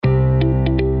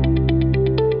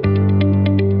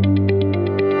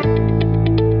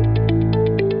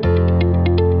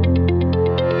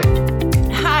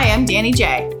Danny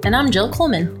J. And I'm Jill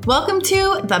Coleman. Welcome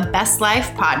to the Best Life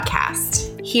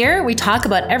Podcast. Here we talk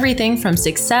about everything from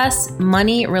success,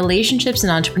 money, relationships,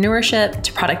 and entrepreneurship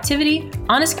to productivity,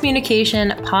 honest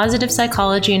communication, positive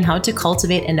psychology, and how to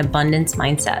cultivate an abundance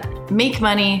mindset. Make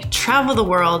money, travel the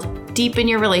world, deepen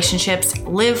your relationships,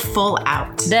 live full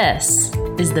out. This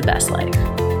is the best life.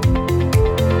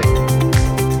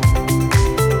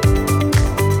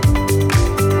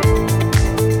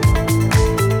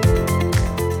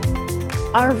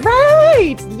 All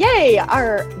right. Yay.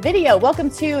 Our video. Welcome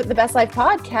to the Best Life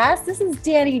Podcast. This is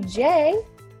Danny J.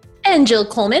 And Jill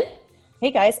Coleman.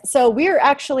 Hey guys. So we're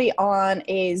actually on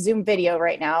a Zoom video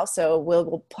right now. So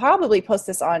we'll probably post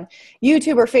this on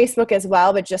YouTube or Facebook as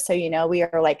well. But just so you know, we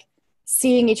are like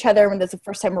seeing each other when this is the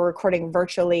first time we're recording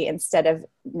virtually instead of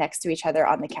next to each other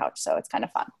on the couch. So it's kind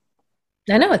of fun.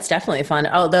 I know it's definitely fun.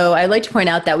 Although I'd like to point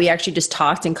out that we actually just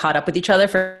talked and caught up with each other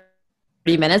for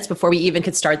 30 minutes before we even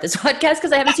could start this podcast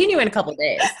because I haven't seen you in a couple of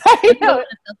days. I know.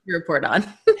 To report on.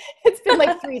 It's been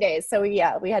like 3 days. So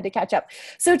yeah, we had to catch up.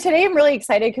 So today I'm really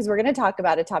excited because we're going to talk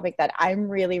about a topic that I'm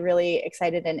really, really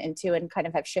excited and into and kind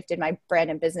of have shifted my brand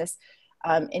and business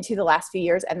into the last few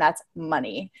years. And that's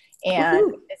money.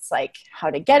 And It's like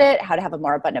how to get it, how to have a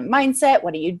more abundant mindset.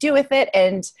 What do you do with it?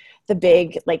 And the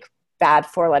big, like bad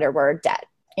 4-letter word, debt.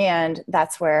 And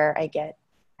that's where I get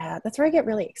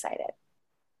really excited.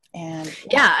 And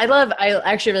yeah, I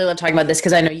actually really love talking about this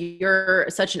because I know you're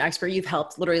such an expert. You've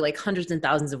helped literally like hundreds and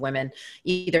thousands of women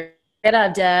either get out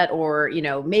of debt or,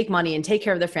 make money and take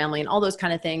care of their family and all those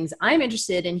kind of things. I'm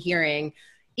interested in hearing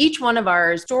each one of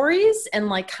our stories and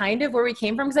like kind of where we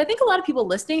came from. Because I think a lot of people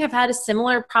listening have had a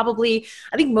similar, I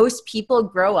think most people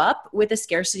grow up with a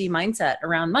scarcity mindset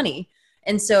around money.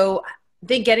 And so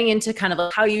getting into kind of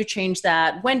like how you change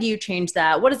that, when do you change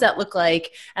that, what does that look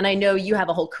like? And I know you have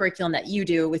a whole curriculum that you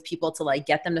do with people to like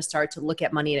get them to start to look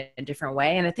at money in a different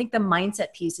way. And I think the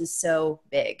mindset piece is so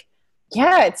big.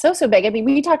 Yeah, it's so big. I mean,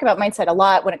 we talk about mindset a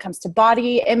lot when it comes to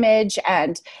body image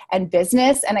and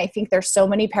business. And I think there's so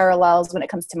many parallels when it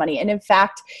comes to money. And in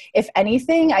fact, if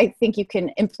anything, I think you can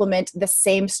implement the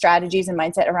same strategies and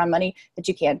mindset around money that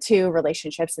you can to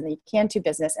relationships and that you can to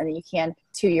business and that you can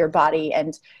to your body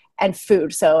and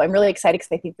food. So I'm really excited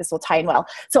because I think this will tie in well.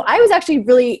 So I was actually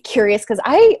really curious because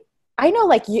I know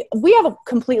like we have a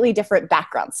completely different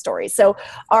background story. So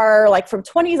our like from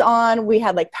 20s on, we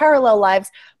had like parallel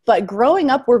lives, but growing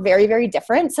up, we're very, very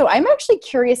different. So I'm actually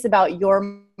curious about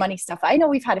your money stuff. I know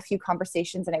we've had a few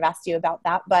conversations and I've asked you about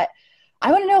that, but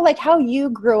I want to know like how you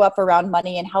grew up around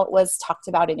money and how it was talked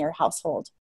about in your household.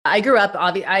 I grew up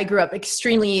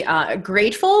extremely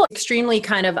grateful, extremely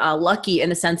kind of lucky in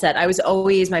the sense that I was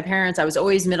always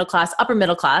middle class, upper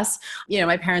middle class.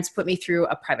 My parents put me through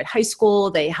a private high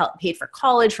school. They paid for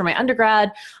college for my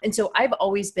undergrad. And so I've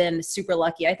always been super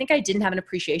lucky. I think I didn't have an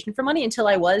appreciation for money until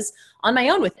I was on my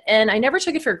own with it. And I never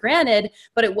took it for granted,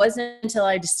 but it wasn't until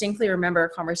I distinctly remember a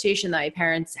conversation that my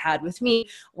parents had with me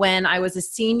when I was a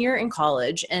senior in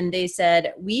college. And they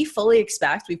said, we've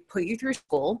put you through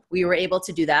school. We were able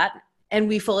to do that. And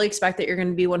we fully expect that you're going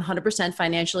to be 100%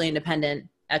 financially independent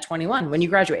at 21 when you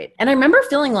graduate. And I remember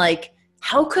feeling like,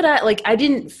 how could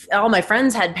all my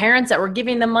friends had parents that were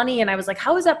giving them money. And I was like,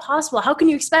 how is that possible? How can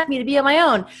you expect me to be on my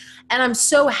own? And I'm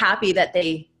so happy that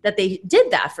they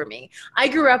did that for me. I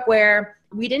grew up where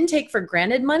we didn't take for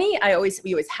granted money. We always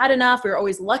had enough. We were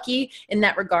always lucky in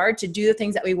that regard to do the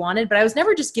things that we wanted, but I was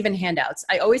never just given handouts.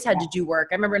 I always had to do work.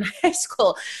 I remember in high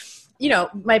school,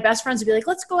 my best friends would be like,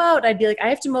 let's go out. I'd be like, I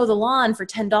have to mow the lawn for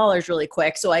 $10 really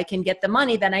quick so I can get the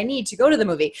money that I need to go to the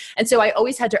movie. And so I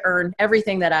always had to earn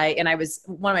everything and I was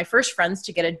one of my first friends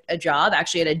to get a job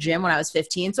actually at a gym when I was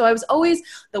 15. So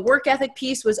the work ethic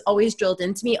piece was always drilled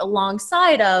into me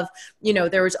alongside of,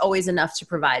 there was always enough to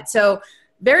provide. So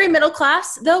very middle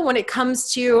class though, when it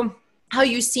comes to how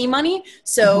you see money.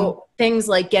 So things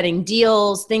like getting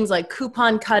deals, things like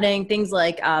coupon cutting, things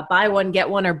like buy one, get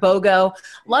one or BOGO.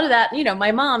 A lot of that,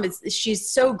 my mom she's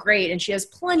so great and she has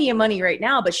plenty of money right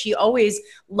now, but she always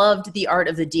loved the art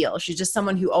of the deal. She's just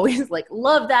someone who always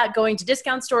loved that, going to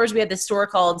discount stores. We had this store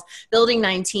called Building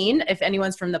 19. If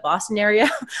anyone's from the Boston area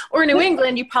or New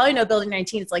England, you probably know Building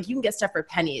 19. It's like you can get stuff for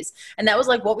pennies. And that was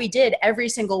like what we did every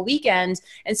single weekend.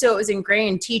 And so it was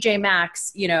ingrained. TJ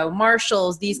Maxx,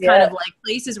 Marshalls, these kind of like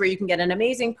places where you can get an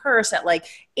amazing purse at like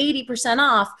 80%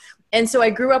 off. And so I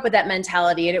grew up with that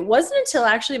mentality. And it wasn't until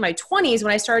actually my 20s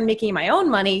when I started making my own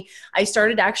money, I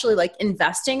started actually like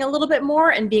investing a little bit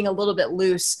more and being a little bit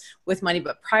loose with money.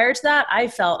 But prior to that, I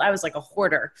felt I was like a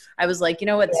hoarder. I was like, you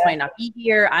know what, this might not be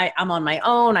here. I'm on my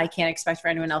own. I can't expect for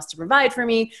anyone else to provide for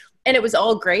me. And it was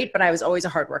all great, but I was always a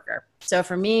hard worker. So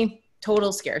for me,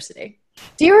 total scarcity.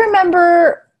 Do you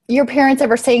remember your parents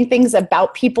ever saying things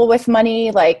about people with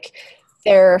money, like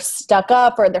they're stuck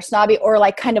up or they're snobby, or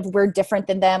like kind of we're different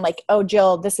than them? Like, oh,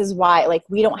 Jill, this is why, like,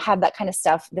 we don't have that kind of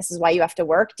stuff. This is why you have to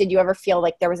work. Did you ever feel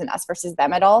like there was an us versus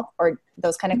them at all, or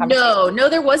those kind of conversations? No,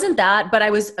 there wasn't that, but I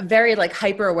was very like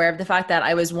hyper aware of the fact that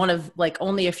I was one of like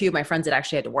only a few of my friends that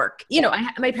actually had to work. You know,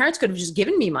 my parents could have just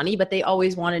given me money, but they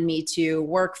always wanted me to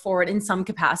work for it in some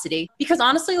capacity because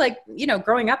honestly, like, you know,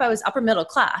 growing up, I was upper middle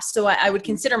class. So I would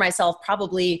consider myself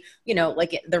probably, you know,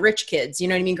 like the rich kids, you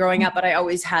know what I mean? Growing up, but I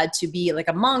always had to be like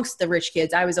amongst the rich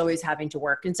kids. I was always having to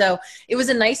work. And so it was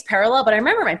a nice parallel, but I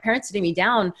remember my parents sitting me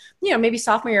down, you know, maybe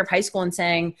sophomore year of high school and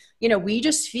saying, you know, we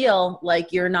just feel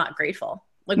like you're not grateful.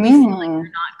 Like we feel like you're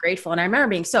not grateful. And I remember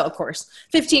being so, of course,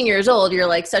 15 years old, you're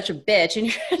like such a bitch and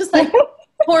you're just like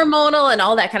hormonal and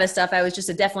all that kind of stuff. I was just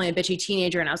definitely a bitchy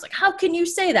teenager. And I was like, how can you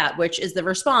say that? Which is the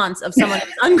response of someone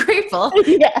who's ungrateful.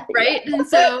 Yeah. Right. And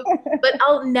so, but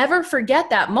I'll never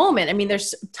forget that moment. I mean,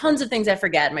 there's tons of things I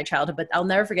forget in my childhood, but I'll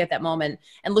never forget that moment.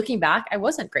 And looking back, I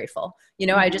wasn't grateful, you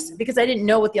know, I just, because I didn't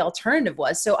know what the alternative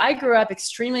was. So I grew up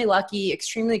extremely lucky,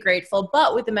 extremely grateful,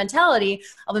 but with the mentality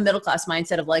of a middle-class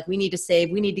mindset of like, we need to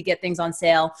save, we need to get things on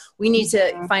sale. We need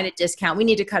to find a discount. We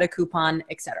need to cut a coupon,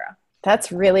 etc.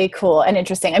 That's really cool and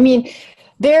interesting. I mean,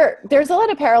 there's a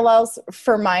lot of parallels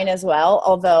for mine as well,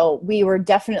 although we were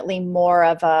definitely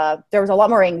there was a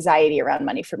lot more anxiety around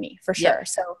money for me, for sure. Yep.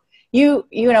 So you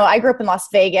know, I grew up in Las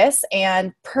Vegas,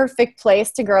 and perfect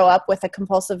place to grow up with a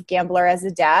compulsive gambler as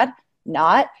a dad,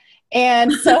 not.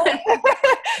 And so,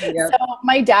 Yep. so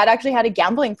my dad actually had a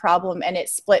gambling problem, and it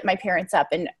split my parents up.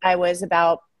 And I was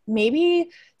about maybe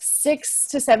 6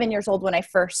 to 7 years old when I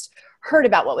first heard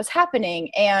about what was happening.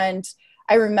 And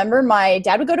I remember my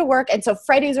dad would go to work. And so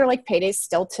Fridays are like paydays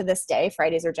still to this day.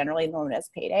 Fridays are generally known as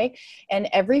payday. And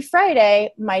every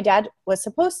Friday, my dad was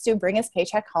supposed to bring his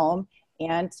paycheck home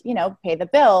and, you know, pay the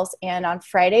bills. And on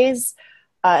Fridays,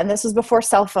 and this was before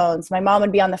cell phones, my mom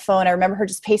would be on the phone. I remember her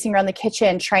just pacing around the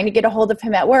kitchen, trying to get a hold of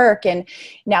him at work. And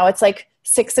now it's like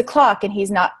 6 o'clock and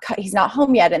he's not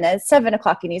home yet. And then it's 7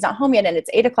 o'clock and he's not home yet. And it's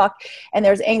 8 o'clock and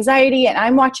there's anxiety. And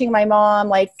I'm watching my mom,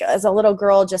 like as a little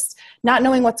girl, just not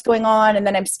knowing what's going on. And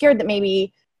then I'm scared that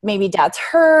maybe dad's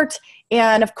hurt.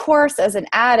 And of course, as an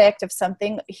addict of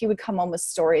something, he would come home with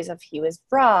stories of he was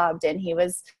robbed and he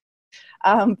was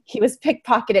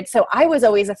pickpocketed. So I was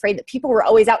always afraid that people were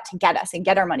always out to get us and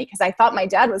get our money, because I thought my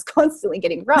dad was constantly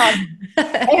getting robbed.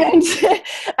 And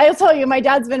I'll tell you, my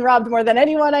dad's been robbed more than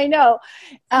anyone I know.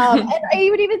 And I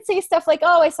would even say stuff like,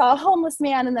 oh, I saw a homeless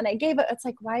man and then I gave it. It's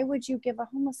like, why would you give a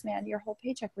homeless man your whole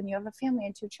paycheck when you have a family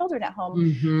and 2 children at home?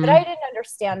 Mm-hmm. But I didn't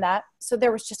understand that. So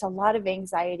there was just a lot of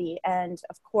anxiety. And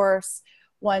of course,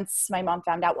 once my mom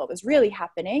found out what was really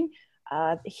happening,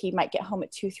 he might get home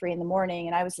at 2, 3 in the morning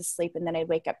and I was asleep, and then I'd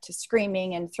wake up to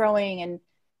screaming and throwing and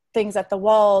things at the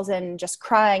walls and just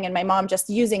crying, and my mom just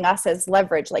using us as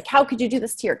leverage. Like, how could you do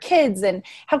this to your kids? And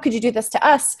how could you do this to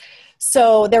us?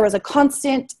 So there was a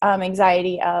constant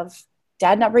anxiety of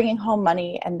dad not bringing home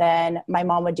money. And then my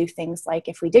mom would do things like,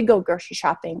 if we did go grocery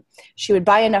shopping, she would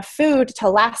buy enough food to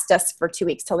last us for 2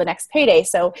 weeks till the next payday.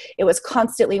 So it was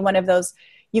constantly one of those,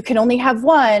 you can only have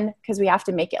one because we have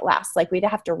to make it last. Like we'd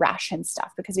have to ration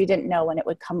stuff because we didn't know when it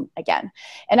would come again.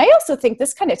 And I also think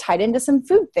this kind of tied into some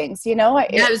food things, you know?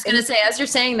 Yeah, I was going to say, as you're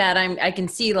saying that, I can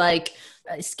see like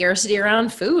scarcity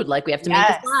around food. Like we have to make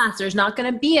this last. There's not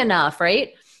going to be enough,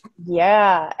 right?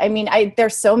 Yeah. I mean,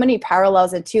 there's so many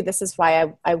parallels. And too, this is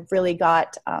why I really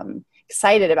got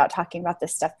excited about talking about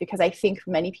this stuff, because I think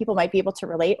many people might be able to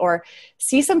relate or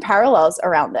see some parallels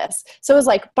around this. So it was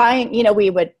like buying, you know, we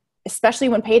would, especially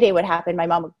when payday would happen, my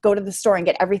mom would go to the store and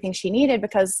get everything she needed,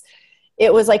 because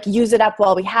it was like, use it up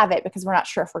while we have it, because we're not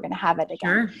sure if we're going to have it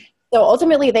again. Sure. So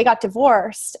ultimately they got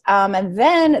divorced. And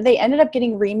then they ended up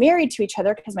getting remarried to each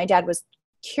other because my dad was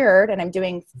cured. And I'm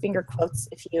doing finger quotes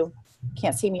if you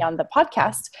can't see me on the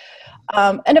podcast.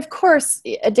 And of course,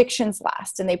 addictions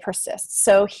last and they persist.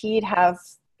 So he'd have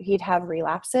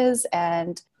relapses,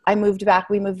 and we moved back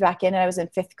in, and I was in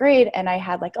 5th grade, and I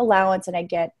had like allowance, and I'd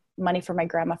get money for my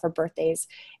grandma for birthdays,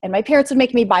 and my parents would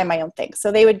make me buy my own things.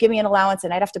 So they would give me an allowance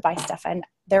and I'd have to buy stuff. And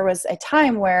there was a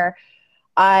time where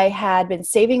I had been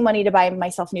saving money to buy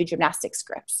myself new gymnastics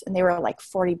grips, and they were like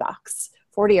 $40,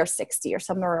 40 or 60 or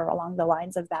somewhere along the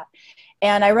lines of that.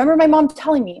 And I remember my mom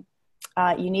telling me,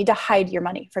 you need to hide your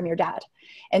money from your dad.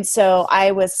 And so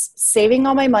I was saving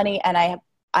all my money, and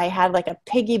I had like a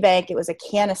piggy bank. It was a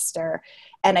canister,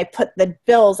 and I put the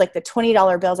bills, like the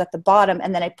 $20 bills at the bottom,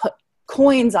 and then I put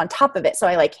coins on top of it. So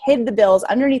I like hid the bills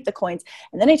underneath the coins.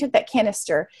 And then I took that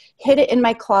canister, hid it in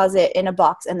my closet in a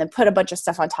box, and then put a bunch of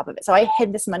stuff on top of it. So I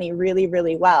hid this money really,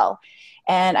 really well.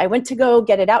 And I went to go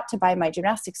get it out to buy my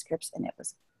gymnastics grips, and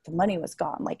the money was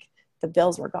gone. Like the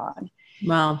bills were gone.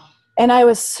 Wow. And I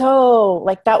was so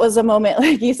like, that was a moment,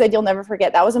 like you said, you'll never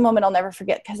forget. That was a moment I'll never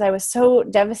forget, because I was so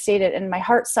devastated and my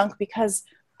heart sunk, because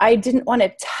I didn't want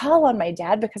to tell on my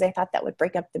dad, because I thought that would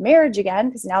break up the marriage again,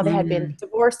 because now they had been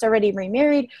divorced already,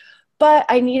 remarried, but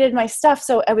I needed my stuff.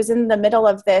 So I was in the middle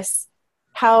of this.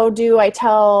 How do I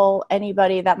tell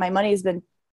anybody that my money's been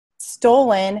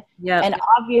stolen? Yeah. And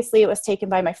obviously it was taken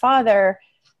by my father.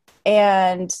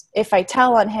 And if I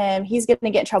tell on him, he's going to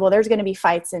get in trouble. There's going to be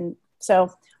fights. And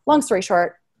so long story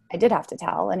short, I did have to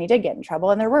tell, and he did get in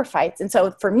trouble, and there were fights. And so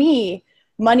for me,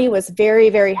 money was very,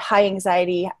 very high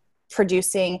anxiety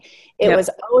producing. It was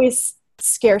always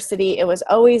scarcity. It was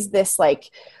always this,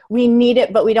 like, we need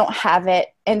it, but we don't have it.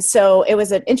 And so it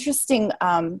was an interesting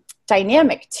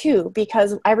dynamic too,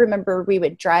 because I remember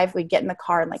we'd get in the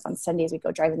car, and like on Sundays, we'd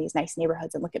go drive in these nice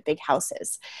neighborhoods and look at big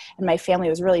houses. And my family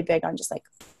was really big on just like,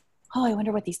 oh, I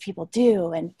wonder what these people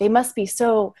do. And they must be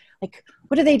so like,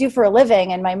 what do they do for a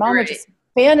living? And my mom would just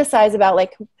fantasize about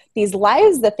like these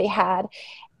lives that they had.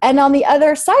 And on the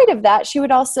other side of that, she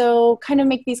would also kind of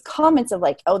make these comments of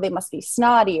like, oh, they must be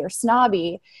snotty or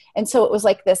snobby. And so it was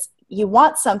like this, you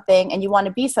want something and you want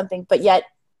to be something, but yet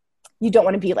you don't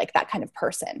want to be like that kind of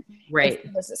person. Right.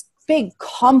 There's this big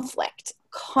conflict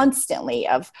constantly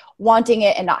of wanting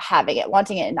it and not having it,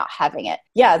 wanting it and not having it.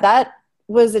 Yeah, that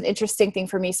was an interesting thing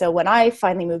for me. So when I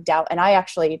finally moved out, and I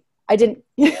didn't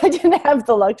I didn't have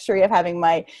the luxury of having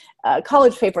my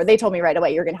college paid for. They told me right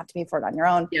away, you're going to have to pay for it on your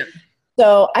own. Yeah.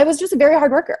 So I was just a very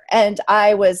hard worker, and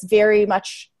I was very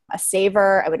much a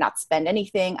saver. I would not spend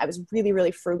anything. I was really,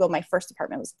 really frugal. My first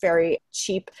apartment was very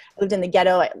cheap. I lived in the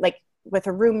ghetto, like with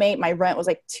a roommate. My rent was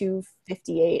like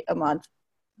 $258 a month.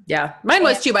 Yeah. Mine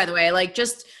was too, by the way. Like,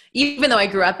 just even though I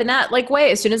grew up in that like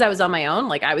way, as soon as I was on my own,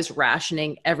 like I was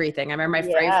rationing everything. I remember my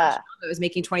very first job, I was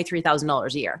making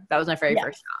 $23,000 a year. That was my very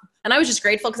first job. And I was just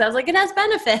grateful, because I was like, it has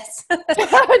benefits.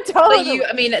 Totally.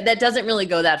 But that doesn't really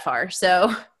go that far.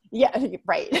 So yeah,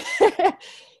 right.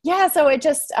 Yeah. So it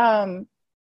just,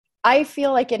 I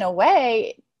feel like in a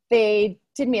way they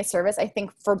did me a service. I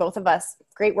think for both of us,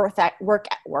 great work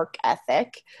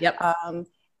ethic. Yep.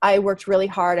 I worked really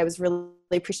hard. I was really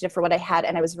appreciative for what I had.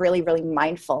 And I was really, really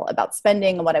mindful about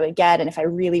spending and what I would get, and if I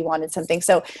really wanted something.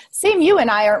 So same, you and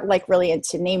I aren't like really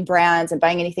into name brands and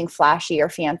buying anything flashy or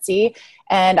fancy.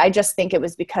 And I just think it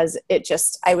was because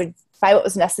I would buy what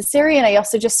was necessary. And I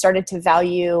also just started to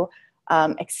value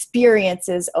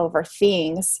experiences over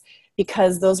things,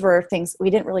 because those were things we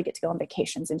didn't really get to go on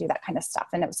vacations and do that kind of stuff.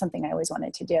 And it was something I always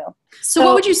wanted to do. So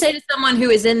what would you say to someone who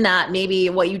is in that, maybe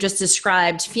what you just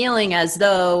described, feeling as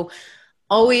though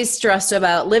always stressed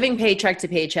about living paycheck to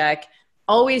paycheck,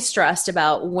 always stressed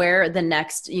about where the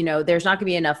next, there's not gonna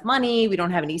be enough money, we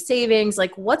don't have any savings.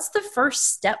 Like, what's the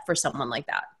first step for someone like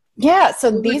that? Yeah.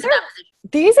 So these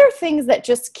are things that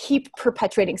just keep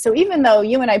perpetuating. So even though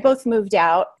you and I both moved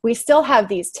out, we still have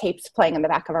these tapes playing in the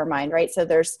back of our mind, right? So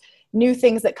there's new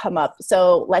things that come up.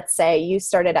 So let's say you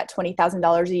started at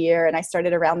 $20,000 a year, and I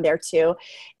started around there too.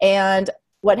 And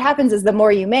what happens is the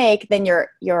more you make, then your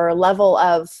level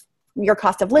of your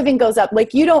cost of living goes up.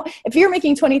 Like, if you're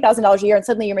making $20,000 a year and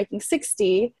suddenly you're making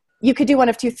 60, you could do one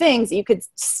of two things. You could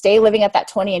stay living at that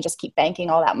 20 and just keep banking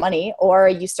all that money, or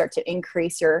you start to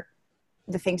increase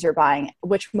the things you're buying,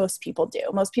 which most people do.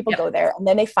 Most people go there, and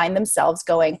then they find themselves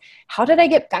going, how did I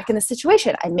get back in this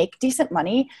situation? I make decent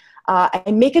money. I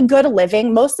make a good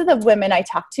living. Most of the women I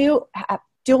talk to have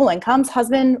dual incomes.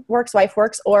 Husband works, wife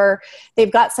works, or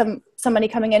they've got some money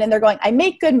coming in, and they're going, I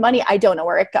make good money. I don't know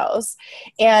where it goes.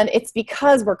 And it's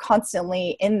because we're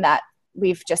constantly in that.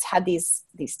 We've just had these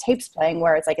tapes playing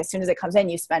where it's like, as soon as it comes in,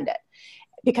 you spend it,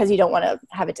 because you don't want to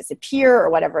have it disappear, or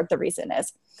whatever the reason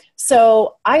is.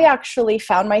 So I actually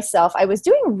found myself, I was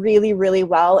doing really, really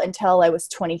well until I was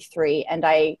 23, and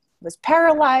I was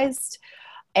paralyzed.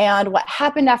 And what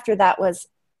happened after that was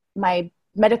my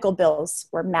medical bills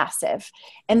were massive.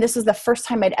 And this was the first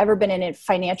time I'd ever been in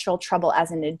financial trouble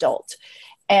as an adult.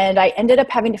 And I ended up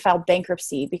having to file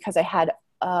bankruptcy because I had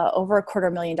over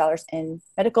 $250,000 in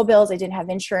medical bills. I didn't have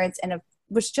insurance, and I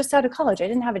was just out of college. I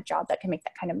didn't have a job that could make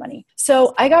that kind of money.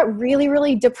 So I got really,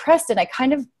 really depressed, and I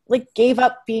kind of like gave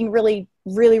up being really,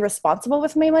 really responsible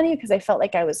with my money, because I felt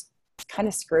like I was kind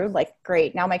of screwed. Like,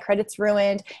 great, now my credit's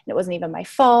ruined, and it wasn't even my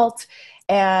fault.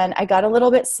 And I got a little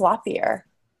bit sloppier.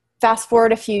 Fast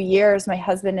forward a few years, my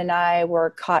husband and I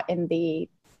were caught in the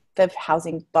the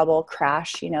housing bubble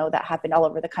crash, that happened all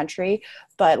over the country,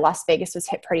 but Las Vegas was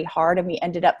hit pretty hard, and we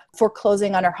ended up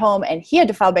foreclosing on our home, and he had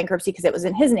to file bankruptcy because it was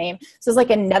in his name. So it was like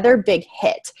another big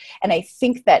hit. And I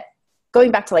think that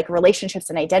going back to like relationships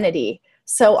and identity,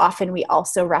 so often we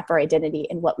also wrap our identity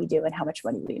in what we do and how much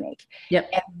money we make. Yep.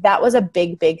 And that was a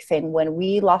big, big thing. When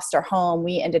we lost our home,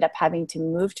 we ended up having to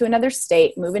move to another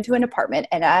state, move into an apartment.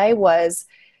 And I was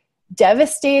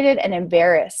devastated and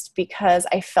embarrassed because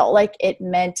I felt like it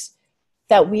meant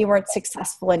that we weren't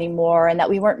successful anymore and that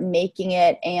we weren't making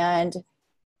it. And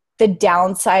the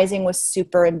downsizing was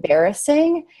super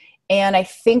embarrassing. And I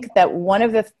think that one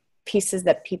of the pieces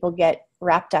that people get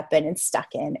wrapped up in and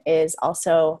stuck in is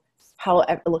also how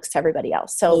it looks to everybody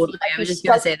else. So totally. I was just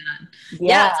going to say that.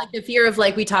 Yeah. It's like the fear of,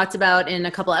 like we talked about in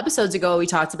a couple episodes ago, we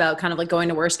talked about kind of like going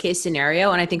to worst case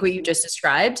scenario. And I think what you just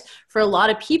described for a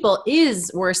lot of people is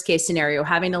worst case scenario,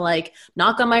 having to like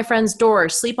knock on my friend's door,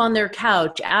 sleep on their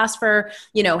couch, ask for,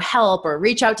 help or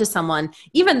reach out to someone,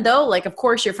 even though like, of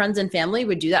course your friends and family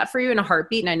would do that for you in a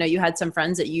heartbeat. And I know you had some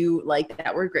friends that you like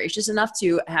that were gracious enough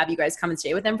to have you guys come and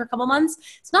stay with them for a couple months.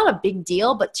 It's not a big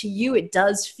deal, but to you, it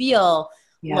does feel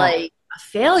like a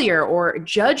failure or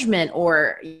judgment,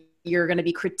 or you're going to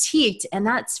be critiqued. And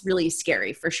that's really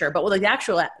scary for sure. But with like the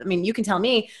actual, you can tell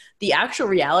me the actual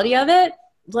reality of it,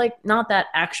 like not that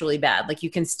actually bad. Like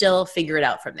you can still figure it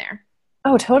out from there.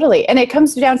 Oh, totally. And it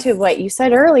comes down to what you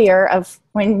said earlier of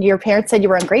when your parents said you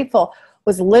were ungrateful,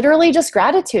 was literally just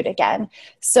gratitude again.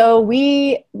 So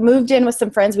we moved in with some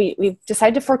friends. We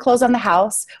decided to foreclose on the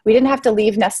house. We didn't have to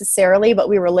leave necessarily, but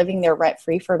we were living there rent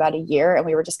free for about a year. And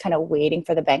we were just kind of waiting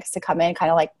for the banks to come in, kind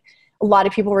of like a lot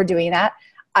of people were doing that.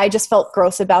 I just felt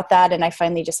gross about that. And I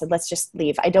finally just said, let's just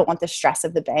leave. I don't want the stress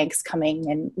of the banks coming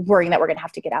and worrying that we're going to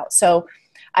have to get out. So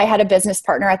I had a business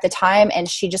partner at the time, and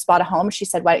she just bought a home. She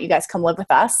said, why don't you guys come live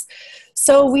with us?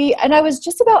 So I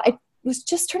was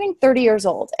just turning 30 years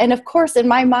old. And of course, in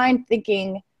my mind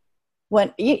thinking,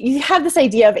 when you have this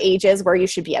idea of ages where you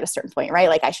should be at a certain point, right?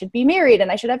 Like I should be married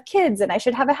and I should have kids and I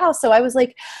should have a house. So I was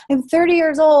like, I'm 30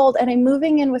 years old and I'm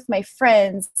moving in with my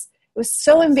friends. It was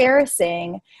so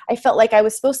embarrassing. I felt like I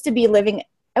was supposed to be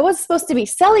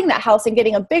selling that house and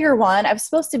getting a bigger one. I was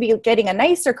supposed to be getting a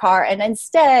nicer car. And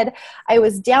instead I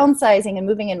was downsizing and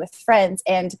moving in with friends.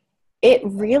 And it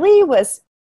really was,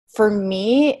 for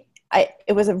me,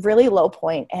 it was a really low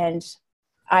point. And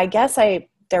I guess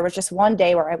there was just one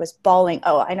day where I was bawling.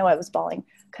 Oh, I know I was bawling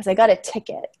because I got a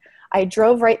ticket. I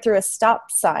drove right through a stop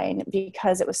sign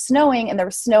because it was snowing and there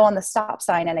was snow on the stop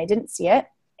sign and I didn't see it.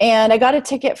 And I got a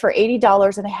ticket for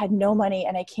 $80 and I had no money.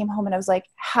 And I came home and I was like,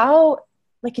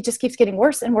 it just keeps getting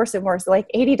worse and worse and worse. Like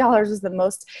 $80 was the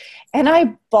most. And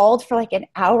I bawled for like an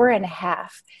hour and a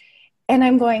half. And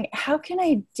I'm going, how can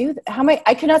I do that?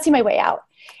 I could not see my way out.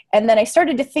 And then I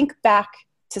started to think back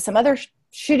to some other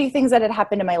shitty things that had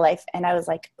happened in my life. And I was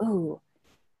like, ooh,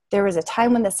 there was a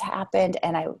time when this happened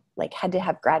and I like had to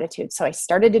have gratitude. So I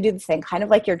started to do the thing, kind of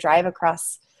like your drive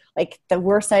across like the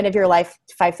worst night of your life,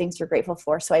 5 things you're grateful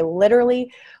for. So I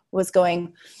literally was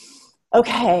going,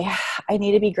 okay, I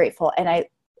need to be grateful. And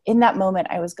in that moment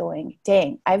I was going,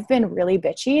 dang, I've been really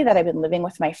bitchy that I've been living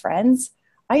with my friends.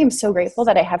 I am so grateful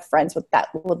that I have friends that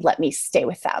would let me stay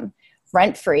with them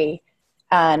rent free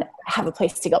and have a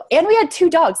place to go. And we had 2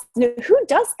 dogs. Who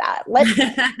does that? Let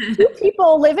 2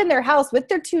 people live in their house with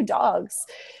their 2 dogs.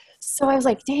 So I was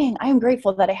like, dang, I'm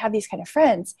grateful that I have these kind of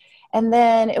friends. And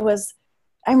then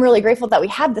I'm really grateful that we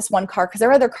had this one car because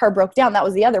our other car broke down. That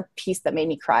was the other piece that made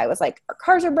me cry. It was like, our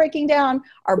cars are breaking down.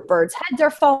 Our birds' heads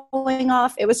are falling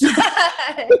off. It was just,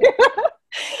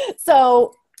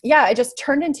 so yeah, it just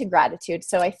turned into gratitude.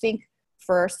 So I think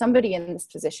for somebody in this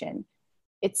position,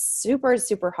 it's super,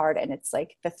 super hard. And it's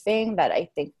like the thing that I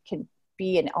think can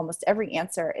be in almost every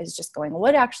answer is just going,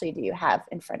 what actually do you have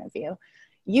in front of you?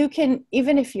 You can,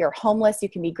 even if you're homeless, you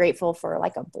can be grateful for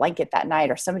like a blanket that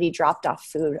night or somebody dropped off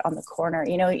food on the corner.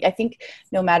 I think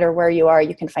no matter where you are,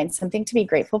 you can find something to be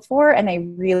grateful for. And I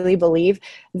really believe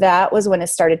that was when it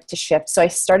started to shift. So I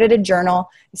started a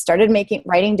journal. I started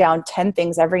writing down 10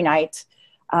 things every night.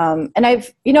 And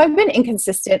I've been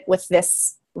inconsistent with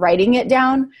this writing it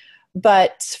down,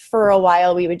 but for a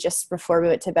while we would just, before we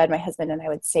went to bed, my husband and I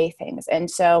would say things.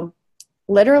 And so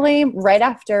literally right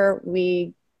after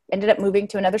we ended up moving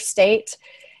to another state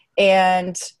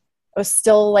and I was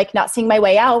still like not seeing my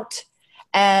way out.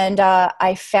 And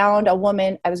I found a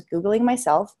woman, I was Googling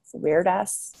myself, it's a weird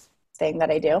ass thing that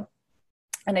I do.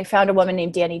 And I found a woman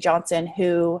named Danny Johnson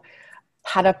who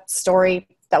had a story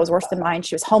that was worse than mine.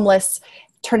 She was homeless,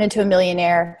 turned into a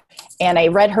millionaire. And I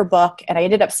read her book and I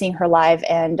ended up seeing her live.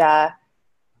 And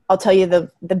I'll tell you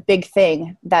the big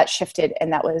thing that shifted,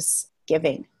 and that was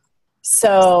giving.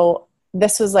 So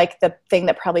this was like the thing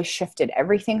that probably shifted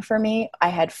everything for me. I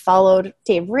had followed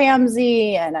Dave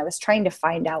Ramsey and I was trying to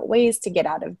find out ways to get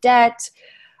out of debt,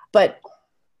 but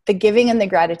the giving and the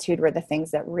gratitude were the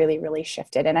things that really, really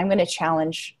shifted. And I'm going to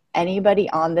challenge anybody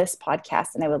on this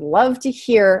podcast, and I would love to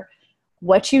hear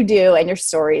what you do and your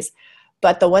stories.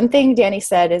 But the one thing Danny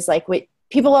said is like,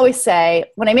 people always say,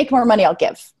 when I make more money, I'll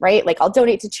give, right? Like I'll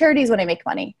donate to charities when I make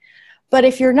money. But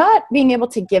if you're not being able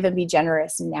to give and be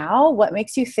generous now, what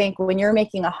makes you think when you're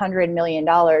making $100 million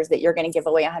that you're going to give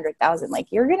away 100,000? Like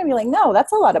you're going to be like, no,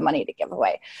 that's a lot of money to give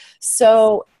away.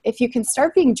 So if you can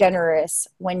start being generous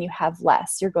when you have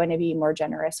less, you're going to be more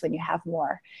generous when you have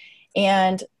more.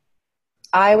 And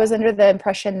I was under the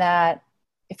impression that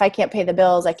if I can't pay the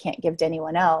bills, I can't give to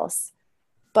anyone else.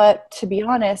 But to be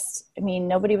honest, I mean,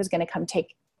 nobody was going to come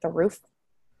take the roof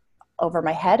over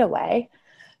my head away.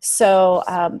 So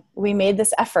we made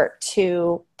this effort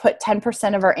to put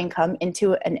 10% of our income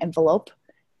into an envelope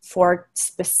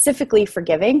specifically for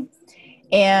giving,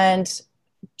 and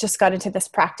just got into this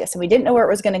practice. And we didn't know where it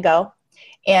was going to go.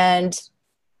 And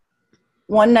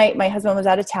one night my husband was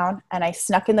out of town and I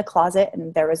snuck in the closet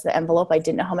and there was the envelope. I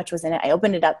didn't know how much was in it. I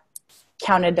opened it up,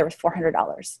 counted, there was $400.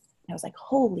 And I was like,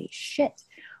 holy shit,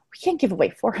 we can't give away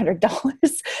 $400.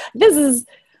 This is,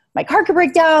 my car could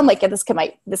break down. Like this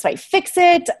might fix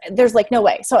it. There's like no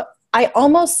way. So I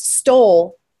almost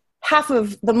stole half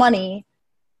of the money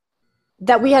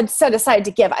that we had set aside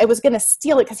to give. I was going to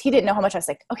steal it because he didn't know how much. I was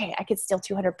like, okay, I could steal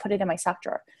 200, put it in my sock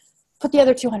drawer, put the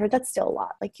other 200. That's still a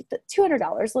lot. Like the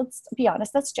 $200, let's be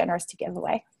honest, that's generous to give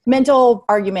away. Mental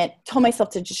argument, told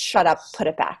myself to just shut up, put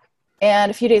it back. And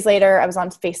a few days later, I was on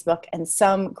Facebook and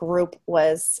some group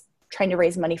was trying to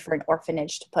raise money for an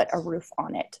orphanage to put a roof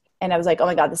on it. And I was like, oh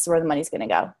my God, this is where the money's going to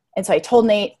go. And so I told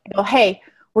Nate, I go, hey,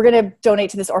 we're going to donate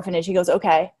to this orphanage. He goes,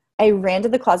 okay. I ran to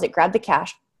the closet, grabbed the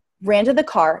cash, ran to the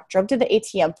car, drove to the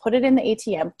ATM, put it in the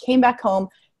ATM, came back home,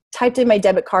 typed in my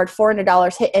debit card,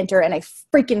 $400, hit enter, and I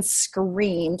freaking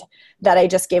screamed that I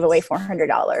just gave away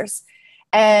 $400.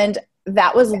 And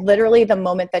that was literally the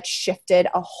moment that shifted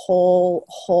a whole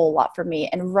lot for me.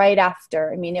 And right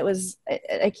after, I mean,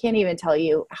 I can't even tell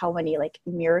you how many like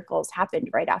miracles happened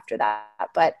right after that.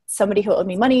 But somebody who owed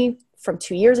me money from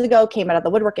 2 years ago came out of the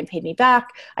woodwork and paid me back.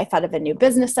 I thought of a new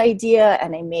business idea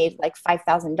and I made like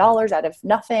 $5,000 out of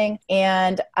nothing.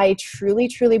 And I truly,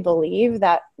 truly believe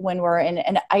that when we're in,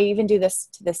 and I even do this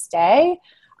to this day,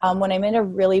 when I'm in a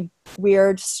really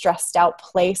weird, stressed out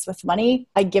place with money,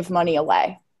 I give money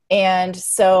away. And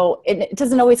so it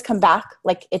doesn't always come back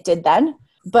like it did then.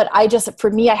 But for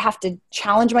me, I have to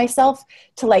challenge myself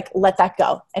to like, let that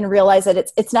go and realize that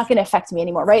it's not going to affect me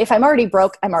anymore, right? If I'm already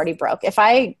broke, I'm already broke. If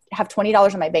I have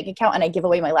 $20 in my bank account and I give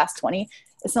away my last 20,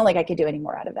 it's not like I could do any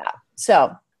more out of that.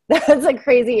 So that's like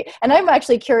crazy. And I'm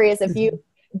actually curious if you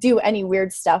do any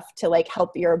weird stuff to like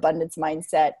help your abundance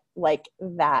mindset like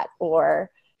that,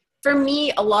 or... For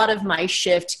me, a lot of my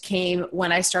shift came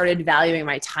when I started valuing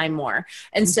my time more.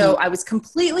 And so I was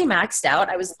completely maxed out.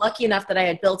 I was lucky enough that I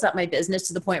had built up my business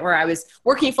to the point where I was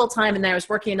working full time, and then I was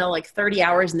working like 30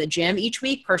 hours in the gym each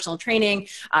week, personal training,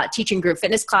 teaching group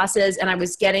fitness classes, and I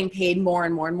was getting paid more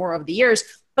and more and more over the years.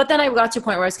 But then I got to a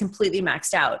point where I was completely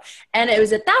maxed out. And it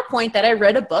was at that point that I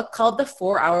read a book called The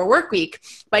 4-Hour Workweek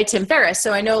by Tim Ferriss.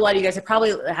 So I know a lot of you guys have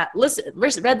probably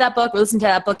read that book or listened to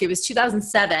that book. It was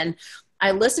 2007. I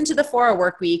listened to the 4-Hour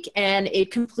Workweek and it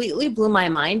completely blew my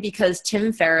mind because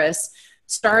Tim Ferriss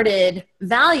started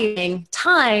valuing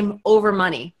time over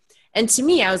money. And to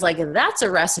me, I was like, that's a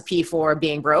recipe for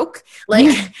being broke. Like,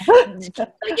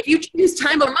 if you choose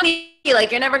time over money,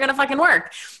 like you're never going to fucking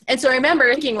work. And so I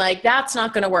remember thinking like, that's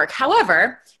not going to work.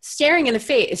 However, staring me in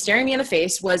the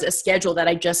face was a schedule that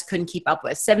I just couldn't keep up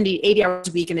with. 70, 80 hours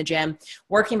a week in the gym,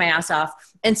 working my ass off.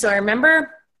 And so I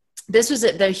remember this was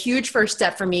the huge first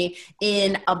step for me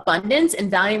in abundance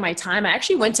and valuing my time. I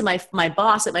actually went to my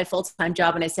boss at my full-time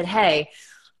job and I said, hey,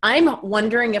 I'm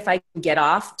wondering if I can get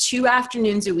off 2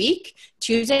 afternoons a week,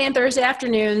 Tuesday and Thursday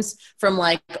afternoons from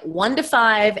like 1 to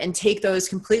 5 and take those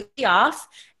completely off.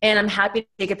 And I'm happy to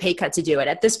take a pay cut to do it.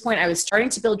 At this point, I was starting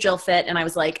to build Jill Fit and I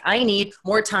was like, I need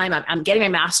more time. I'm getting my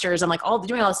master's. I'm like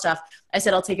doing all this stuff. I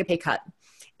said, I'll take a pay cut.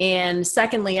 And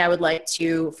secondly, I would like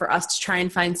for us to try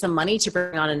and find some money to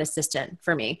bring on an assistant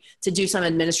for me to do some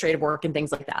administrative work and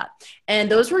things like that. And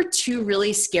those were 2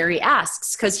 really scary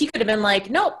asks because he could have been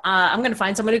like, nope, I'm going to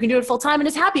find someone who can do it full time and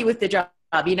is happy with the job,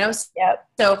 you know? Yep.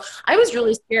 So I was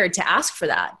really scared to ask for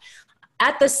that.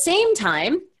 At the same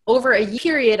time, over a year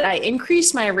period, I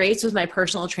increased my rates with my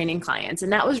personal training clients.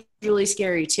 And that was really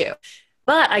scary too.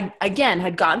 But I, again,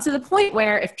 had gotten to the point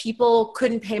where if people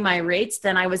couldn't pay my rates,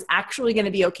 then I was actually going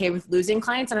to be okay with losing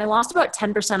clients. And I lost about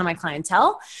 10% of my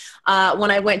clientele when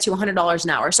I went to $100 an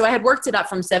hour. So I had worked it up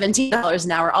from $17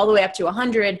 an hour all the way up to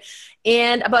 100,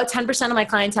 and about 10% of my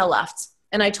clientele left.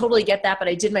 And I totally get that, but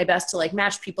I did my best to like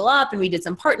match people up, and we did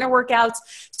some partner workouts.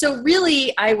 So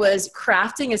really I was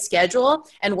crafting a schedule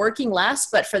and working less,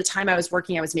 but for the time I was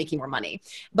working, I was making more money.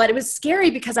 But it was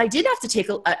scary because I did have to take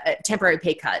a temporary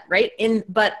pay cut, right?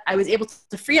 But I was able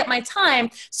to free up my time.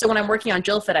 So when I'm working on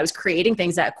JillFit, I was creating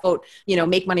things that quote,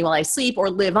 make money while I sleep or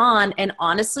live on. And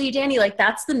honestly, Danny, like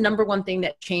that's the number one thing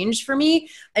that changed for me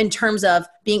in terms of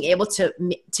being able to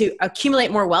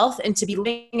accumulate more wealth and to be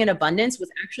living in abundance, was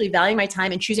actually valuing my time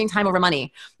and choosing time over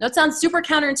money. Now it sounds super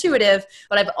counterintuitive,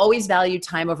 but I've always valued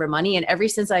time over money. And ever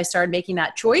since I started making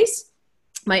that choice,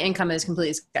 my income has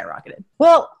completely skyrocketed.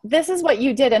 Well, this is what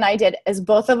you did and I did, is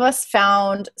both of us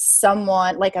found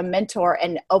someone like a mentor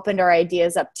and opened our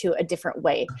ideas up to a different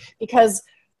way, because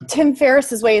Tim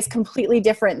Ferriss's way is completely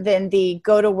different than the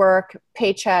go to work,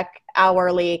 paycheck,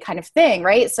 hourly kind of thing,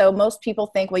 right? So most people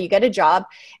think, well, you get a job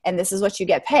and this is what you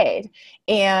get paid.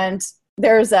 And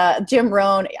there's Jim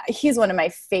Rohn. He's one of my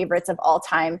favorites of all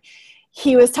time.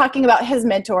 He was talking about his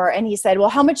mentor and he said, well,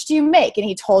 how much do you make? And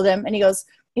he told him, and he goes,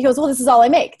 well, this is all I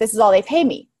make. This is all they pay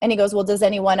me. And he goes, well, does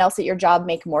anyone else at your job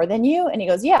make more than you? And he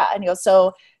goes, yeah. And he goes,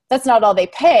 so that's not all they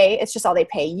pay. It's just all they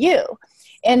pay you.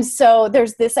 And so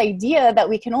there's this idea that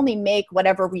we can only make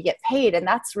whatever we get paid, and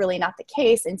that's really not the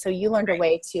case. And so you learned a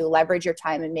way to leverage your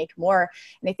time and make more.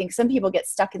 And I think some people get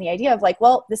stuck in the idea of like,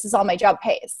 well, this is all my job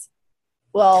pays.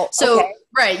 Well, so, okay.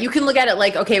 Right. You can look at it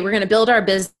like, okay, we're going to build our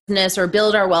business or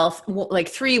build our wealth like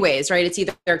three ways, right? It's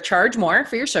either charge more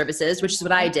for your services, which is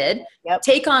what I did,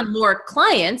 take on more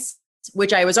clients,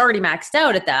 which I was already maxed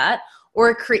out at that,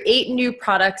 or create new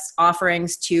products,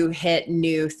 offerings to hit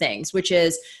new things, which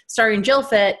is starting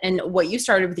JillFit. And what you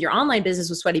started with your online business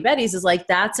with Sweaty Betties is like,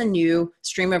 that's a new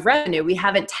stream of revenue. We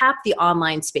haven't tapped the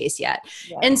online space yet.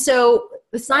 Yeah. And so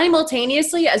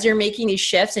simultaneously, as you're making these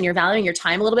shifts and you're valuing your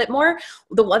time a little bit more,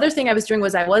 the other thing I was doing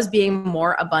was I was being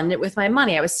more abundant with my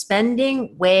money. I was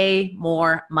spending way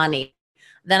more money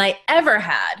than I ever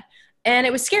had. And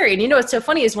it was scary. And what's so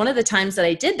funny is one of the times that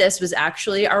I did this was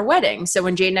actually our wedding. So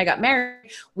when Jade and I got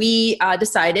married, we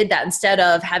decided that instead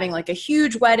of having like a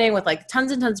huge wedding with like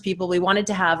tons and tons of people, we wanted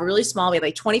to have a really small, we had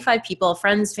like 25 people,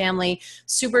 friends, family,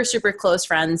 super, super close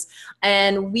friends.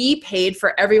 And we paid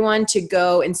for everyone to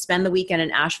go and spend the weekend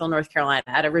in Asheville, North Carolina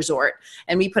at a resort.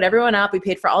 And we put everyone up. We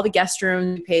paid for all the guest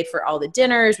rooms. We paid for all the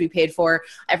dinners. We paid for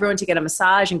everyone to get a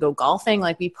massage and go golfing.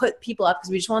 Like we put people up because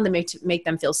we just wanted to make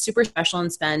them feel super special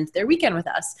and spend their weekend with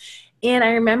us. And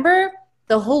I remember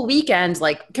the whole weekend,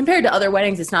 like compared to other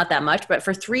weddings, it's not that much, but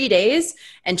for 3 days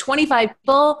and 25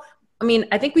 people, I mean,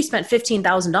 I think we spent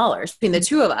 $15,000 between the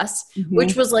two of us,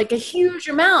 which was like a huge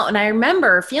amount. And I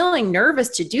remember feeling nervous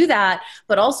to do that,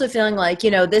 but also feeling like,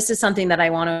 this is something that I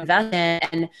want to invest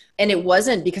in. And it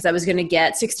wasn't because I was going to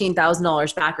get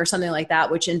 $16,000 back or something like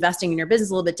that, which investing in your business is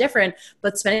a little bit different,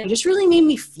 but spending just really made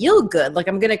me feel good. Like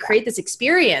I'm going to create this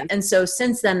experience. And so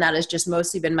since then, that has just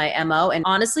mostly been my MO. And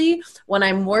honestly, when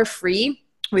I'm more free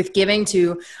with giving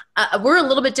to, we're a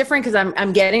little bit different because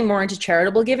I'm getting more into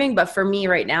charitable giving. But for me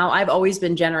right now, I've always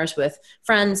been generous with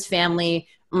friends, family.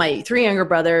 My 3 younger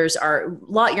brothers are a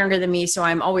lot younger than me. So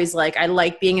I'm always like, I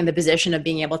like being in the position of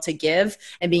being able to give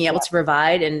and being able to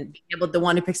provide and being able the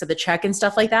one who picks up the check and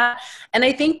stuff like that. And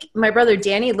I think my brother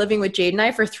Danny, living with Jade and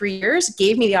I for 3 years,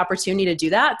 gave me the opportunity to do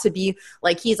that, to be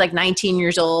like, he's like 19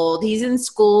 years old, he's in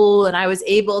school, and I was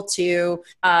able to,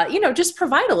 just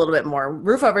provide a little bit more,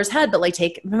 roof over his head, but like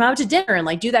take him out to dinner and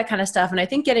like do that kind of stuff. And I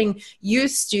think getting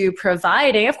used to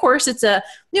providing, of course, it's a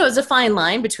fine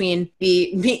line between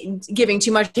giving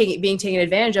too much, being taken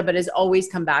advantage of, but has always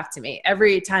come back to me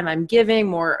every time I'm giving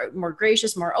more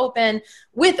gracious, more open,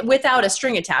 without a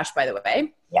string attached, by the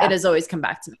way. Yeah. It has always come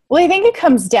back to me. Well, I think it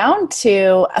comes down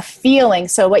to a feeling.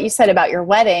 So what you said about your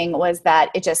wedding was that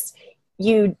it just,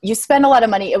 you spend a lot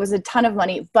of money. It was a ton of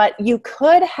money, but you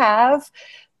could have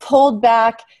pulled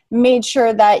back, made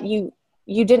sure that you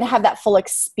didn't have that full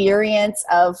experience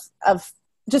of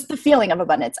just the feeling of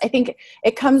abundance. I think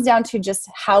it comes down to just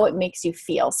how it makes you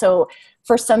feel. So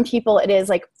for some people, it is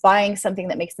like buying something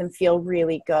that makes them feel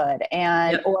really good,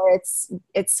 or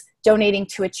it's donating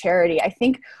to a charity. I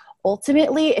think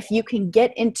ultimately, if you can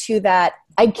get into that,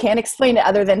 I can't explain it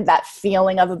other than that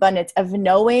feeling of abundance, of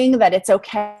knowing that it's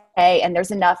okay and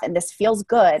there's enough and this feels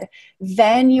good,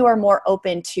 then you are more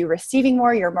open to receiving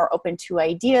more. You're more open to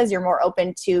ideas. You're more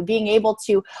open to being able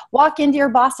to walk into your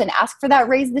boss and ask for that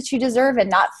raise that you deserve and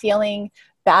not feeling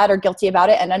bad or guilty about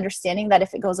it, and understanding that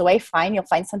if it goes away, fine, you'll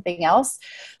find something else.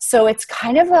 So it's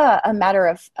kind of a matter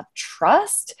of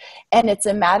trust, and it's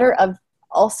a matter of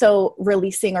also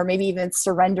releasing or maybe even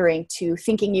surrendering to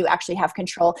thinking you actually have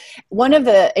control. One of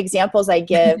the examples I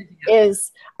give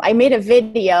is I made a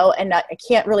video, and I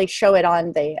can't really show it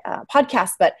on the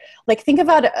podcast, but like think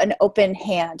about an open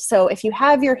hand. So if you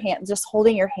have your hand, just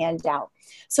holding your hand out.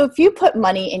 So if you put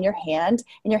money in your hand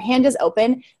and your hand is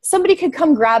open, somebody could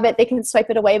come grab it, they can swipe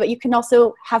it away, but you can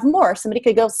also have more. Somebody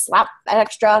could go slap an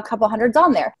extra a couple hundreds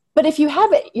on there. But if you have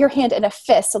your hand in a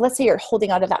fist, so let's say you're holding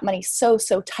onto that money so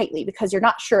tightly because you're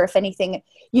not sure if anything,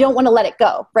 you don't want to let it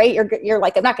go, right? You're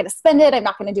like, I'm not going to spend it. I'm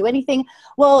not going to do anything.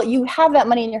 Well, you have that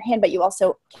money in your hand, but you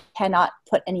also cannot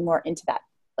put any more into that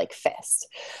like fist.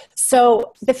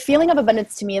 So the feeling of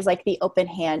abundance to me is like the open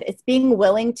hand. It's being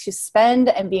willing to spend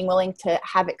and being willing to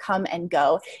have it come and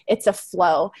go. It's a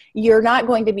flow. You're not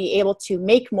going to be able to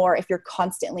make more if you're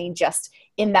constantly just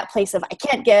in that place of, I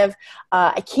can't give,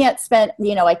 I can't spend,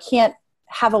 I can't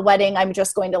have a wedding. I'm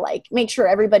just going to like make sure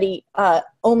everybody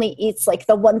only eats like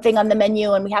the one thing on the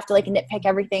menu and we have to like nitpick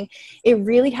everything. It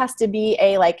really has to be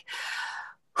a like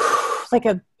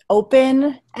a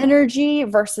open energy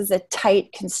versus a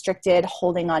tight, constricted,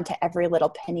 holding on to every little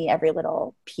penny, every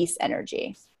little piece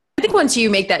energy. I think once you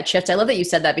make that shift, I love that you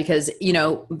said that because,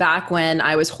 back when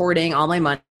I was hoarding all my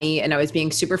money and I was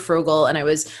being super frugal and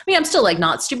I'm still like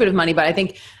not stupid with money, but I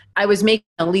think I was making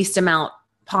the least amount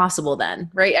possible then,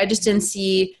 right? I just didn't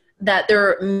see that there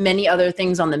are many other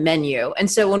things on the menu. And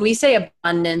so when we say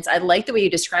abundance, I like the way you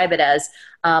describe it as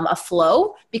a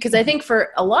flow, because I think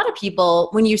for a lot of people,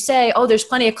 when you say, oh, there's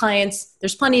plenty of clients,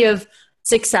 there's plenty of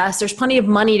success, there's plenty of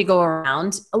money to go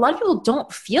around, a lot of people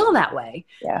don't feel that way.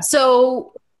 Yeah.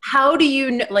 So how do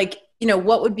you,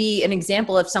 what would be an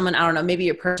example of someone, I don't know, maybe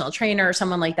a personal trainer or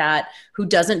someone like that who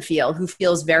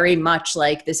feels very much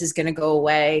like this is going to go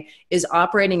away, is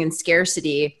operating in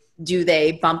scarcity? Do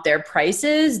they bump their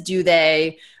prices? Do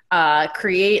they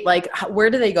create, where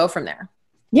do they go from there?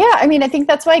 Yeah, I mean, I think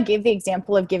that's why I gave the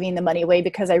example of giving the money away,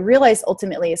 because I realized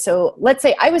ultimately, so let's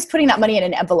say I was putting that money in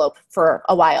an envelope for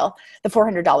a while, the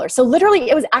 $400. So literally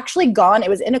it was actually gone. It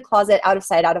was in a closet, out of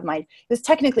sight, out of mind. It was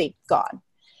technically gone.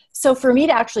 So for me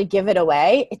to actually give it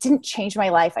away, it didn't change my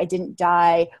life. I didn't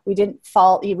die. We didn't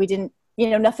fall. We didn't,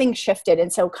 nothing shifted.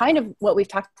 And so kind of what we've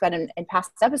talked about in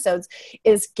past episodes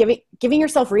is giving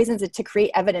yourself reasons to create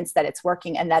evidence that it's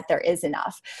working and that there is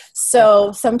enough.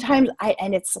 So sometimes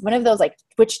and it's one of those like,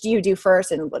 which do you do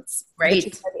first and what's right,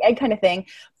 the egg kind of thing.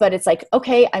 But it's like,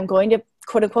 okay, I'm going to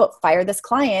quote unquote fire this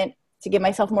client to give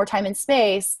myself more time and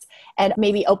space and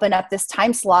maybe open up this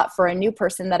time slot for a new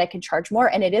person that I can charge more.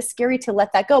 And it is scary to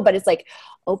let that go, but it's like,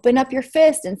 open up your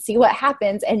fist and see what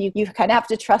happens. And you kind of have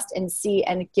to trust and see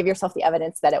and give yourself the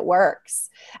evidence that it works.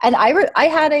 And I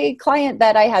had a client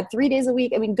that I had 3 days a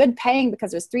week. I mean, good paying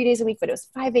because it was 3 days a week, but it was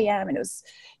 5 a.m. and it was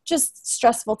just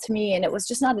stressful to me. And it was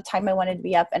just not a time I wanted to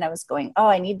be up. And I was going, oh,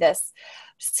 I need this.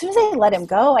 As soon as I let him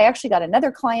go, I actually got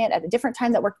another client at a different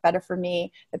time that worked better for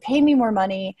me, that paid me more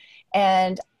money.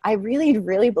 And I really,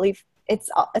 really believe it's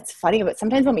funny, but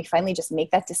sometimes when we finally just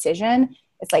make that decision,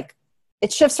 it's like,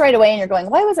 it shifts right away and you're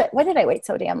going, why did I wait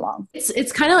so damn long?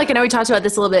 It's kind of like, I know we talked about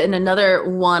this a little bit in another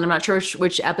one, I'm not sure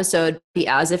which episode, the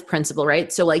as if principle,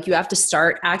 right? So like you have to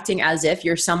start acting as if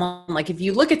you're someone, like if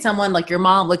you look at someone like your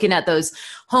mom looking at those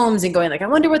homes and going like, I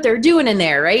wonder what they're doing in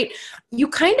there, right? You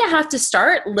kind of have to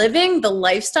start living the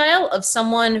lifestyle of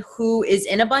someone who is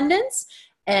in abundance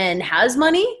and has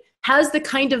money, has the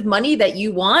kind of money that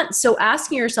you want. So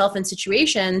asking yourself in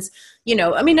situations, you're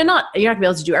not gonna be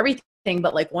able to do everything,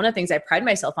 but like one of the things I pride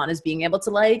myself on is being able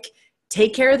to like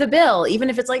take care of the bill, even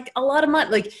if it's like a lot of money.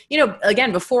 Like,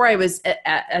 again, before I was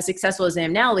as successful as I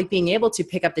am now, like being able to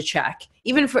pick up the check,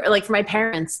 even for my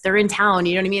parents, they're in town,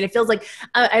 you know what I mean? It feels like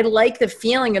I like the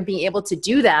feeling of being able to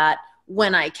do that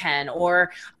when I can,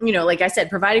 or, like I said,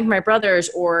 providing for my brothers,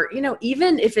 or,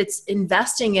 even if it's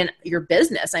investing in your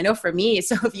business. I know for me,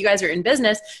 so if you guys are in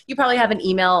business, you probably have an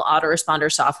email autoresponder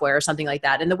software or something like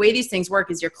that. And the way these things work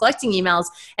is you're collecting emails,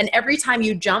 and every time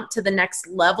you jump to the next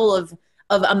level of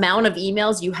amount of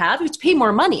emails you have, you have to pay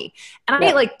more money. And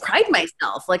I pride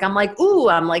myself. Like, I'm like, ooh,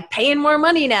 I'm like paying more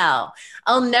money now.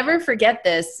 I'll never forget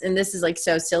this. And this is like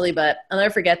so silly, but I'll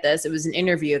never forget this. It was an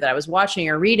interview that I was watching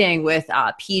or reading with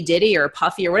P. Diddy or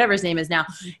Puffy or whatever his name is now.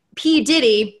 P.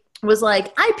 Diddy was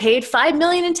like, I paid $5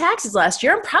 million in taxes last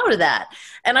year. I'm proud of that.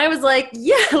 And I was like,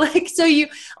 yeah, so you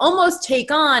almost take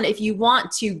on, if you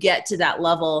want to get to that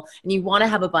level and you want to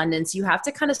have abundance, you have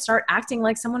to kind of start acting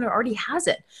like someone who already has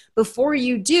it before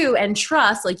you do. And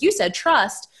trust, like you said,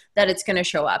 trust that it's going to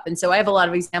show up. And so I have a lot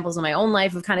of examples in my own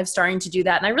life of kind of starting to do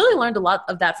that. And I really learned a lot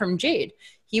of that from Jade.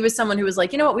 He was someone who was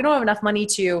like, you know what, we don't have enough money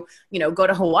to, go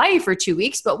to Hawaii for 2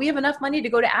 weeks, but we have enough money to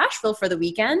go to Asheville for the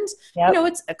weekend. Yep.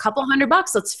 It's a couple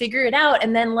 $100. Let's figure it out.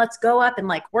 And then let's go up and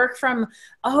like work from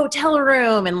a hotel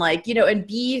room and like, and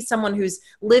be someone who's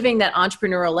living that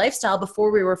entrepreneurial lifestyle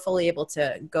before we were fully able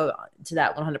to go to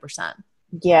that 100%.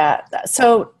 Yeah.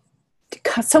 So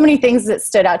many things that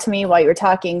stood out to me while you were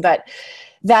talking, but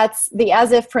that's the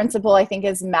as if principle, I think,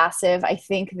 is massive. I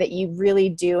think that you really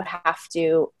do have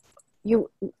to,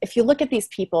 if you look at these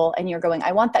people and you're going,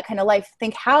 I want that kind of life,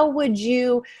 think, how would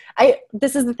you,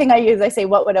 this is the thing I use. I say,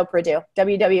 what would Oprah do?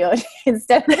 WWO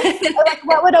instead. Like,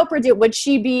 what would Oprah do? Would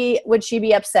she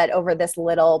be upset over this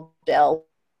little bill?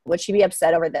 Would she be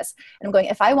upset over this? And I'm going,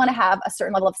 if I want to have a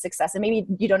certain level of success, and maybe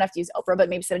you don't have to use Oprah, but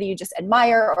maybe somebody you just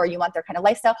admire or you want their kind of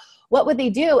lifestyle, what would they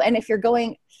do? And if you're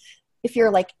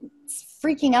like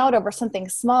freaking out over something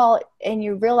small and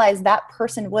you realize that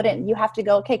person wouldn't, you have to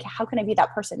go, okay, how can I be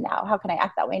that person now? How can I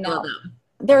act that way now?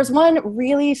 There's one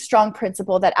really strong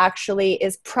principle that actually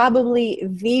is probably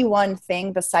the one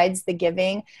thing besides the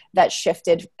giving that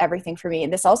shifted everything for me.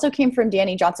 And this also came from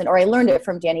Dani Johnson, or I learned it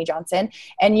from Dani Johnson.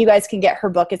 And you guys can get her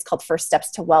book. It's called First Steps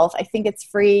to Wealth. I think it's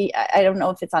free. I don't know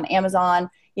if it's on Amazon.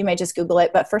 You may just Google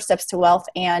it, but First Steps to Wealth.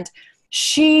 And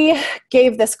she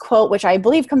gave this quote, which I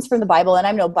believe comes from the Bible. And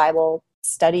I'm no Bible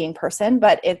studying person,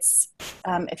 but it's,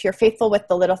 if you're faithful with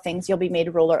the little things, you'll be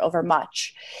made ruler over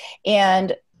much.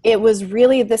 And it was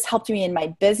really, this helped me in my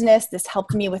business. This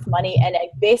helped me with money. And I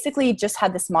basically just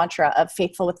had this mantra of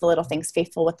faithful with the little things,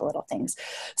 faithful with the little things.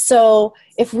 So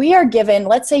if we are given,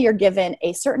 let's say you're given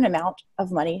a certain amount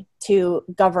of money to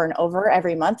govern over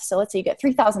every month. So let's say you get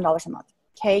 $3,000 a month.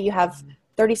 Okay. You have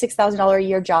 $36,000 a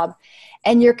year job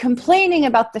and you're complaining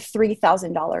about the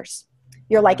 $3,000.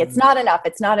 You're like, it's not enough.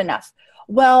 It's not enough.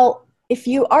 Well, if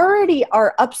you already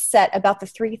are upset about the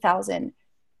 3,000,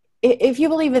 if you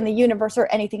believe in the universe or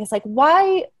anything, it's like,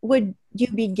 why would you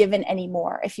be given any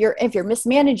more if you're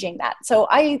mismanaging that? So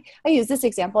I use this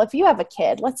example. If you have a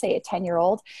kid, let's say a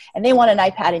 10-year-old, and they want an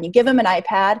iPad and you give them an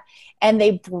iPad and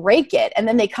they break it. And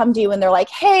then they come to you and they're like,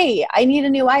 hey, I need a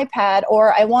new iPad,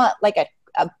 or I want like a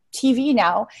TV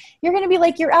now. You're going to be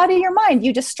like, you're out of your mind.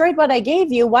 You destroyed what I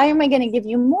gave you. Why am I going to give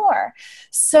you more?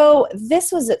 So this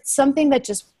was something that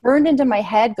just burned into my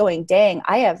head going, dang,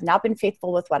 I have not been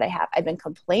faithful with what I have. I've been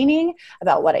complaining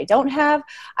about what I don't have.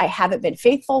 I haven't been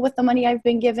faithful with the money I've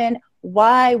been given.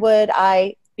 Why would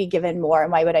I be given more?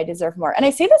 And why would I deserve more? And I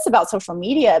say this about social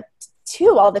media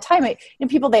too all the time.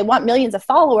 People, they want millions of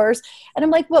followers. And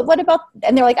I'm like, well, what about,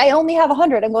 and they're like, I only have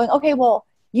 100. I'm going, okay, well,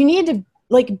 you need to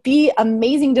like be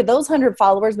amazing to those 100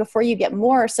 followers before you get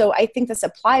more. So I think this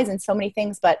applies in so many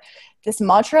things, but this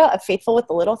mantra of faithful with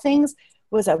the little things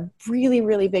was a really,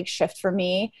 really big shift for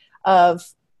me of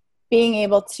being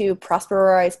able to prosper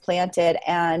where I was planted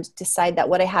and decide that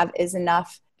what I have is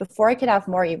enough. Before I could have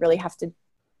more, you really have to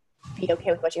be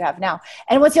okay with what you have now.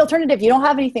 And what's the alternative? You don't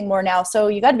have anything more now. So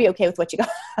you got to be okay with what you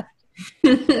got.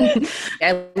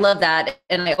 I love that.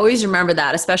 And I always remember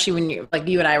that, especially when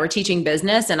you and I were teaching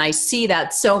business. And I see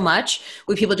that so much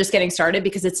with people just getting started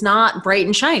because it's not bright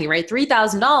and shiny, right?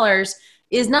 $3,000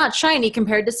 is not shiny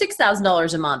compared to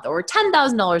 $6,000 a month or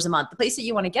 $10,000 a month, the place that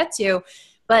you want to get to.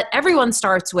 But everyone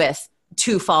starts with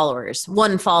 2 followers,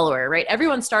 1 follower, right?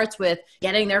 Everyone starts with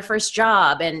getting their first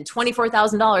job and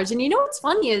 $24,000. And you know what's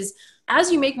funny is, as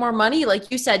you make more money,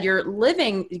 like you said, your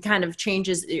living kind of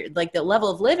changes, like the level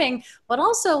of living, but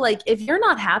also like if you're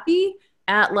not happy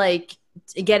at like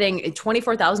getting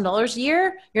 $24,000 a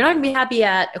year, you're not gonna be happy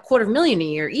at $250,000 a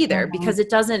year either, because it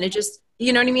just,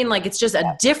 you know what I mean? Like it's just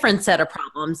a different set of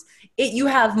problems. You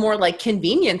have more like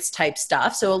convenience type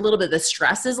stuff. So a little bit of the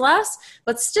stress is less,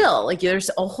 but still like there's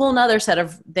a whole nother set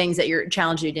of things that you're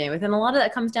challenging dealing with. And a lot of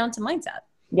that comes down to mindset.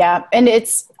 Yeah. And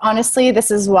it's honestly, this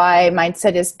is why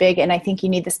mindset is big. And I think you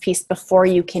need this piece before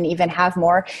you can even have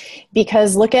more,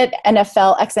 because look at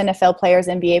NFL, ex-NFL players,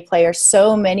 NBA players.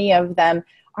 So many of them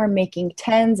are making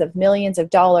tens of millions of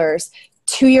dollars.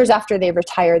 2 years after they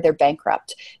retire, they're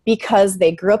bankrupt because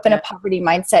they grew up in a poverty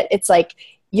mindset. It's like,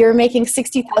 you're making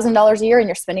 $60,000 a year and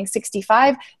you're spending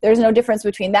 65. There's no difference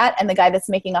between that and the guy that's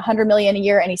making $100 million a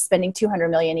year and he's spending $200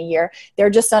 million a year. They're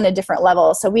just on a different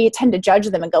level. So we tend to judge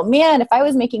them and go, man, if I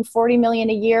was making 40 million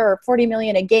a year or 40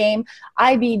 million a game,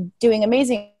 I'd be doing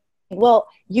amazing. Well,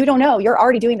 you don't know. You're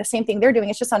already doing the same thing they're doing.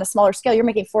 It's just on a smaller scale. You're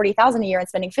making 40,000 a year and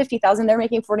spending 50,000. They're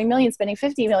making 40 million, spending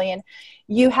 50 million.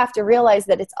 You have to realize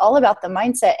that it's all about the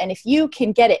mindset. And if you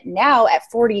can get it now at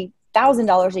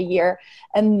 $40,000 a year,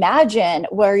 imagine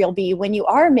where you'll be when you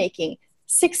are making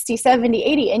 60, 70,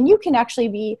 80, and you can actually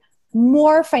be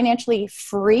more financially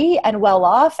free and well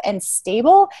off and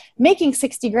stable making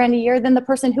 60 grand a year than the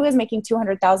person who is making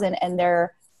 200,000 and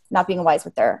they're not being wise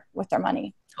with their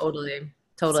money. Totally.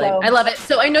 I love it.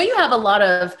 So I know you have a lot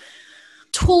of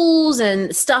tools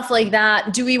and stuff like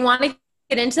that. Do we want to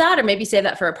get into that or maybe save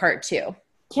that for a part 2?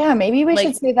 Yeah, maybe we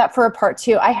should save that for a part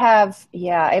 2. I have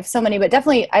so many, but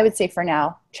definitely I would say for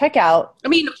now, check out.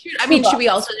 Should we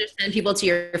also just send people to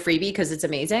your freebie because it's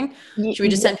amazing? Should we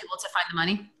just send people to Find the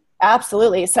Money?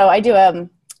 Absolutely. So I do a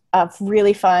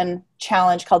really fun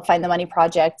challenge called Find the Money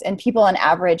Project, and people on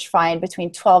average find between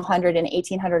 $1,200 and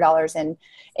 $1,800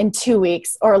 in 2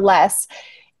 weeks or less.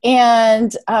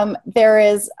 And there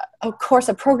is, of course,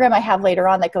 a program I have later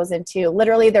on that goes into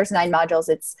literally there's 9 modules.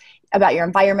 It's about your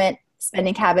environment,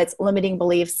 spending habits, limiting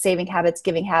beliefs, saving habits,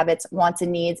 giving habits, wants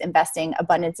and needs, investing,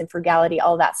 abundance and frugality,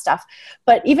 all that stuff.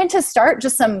 But even to start,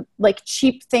 just some like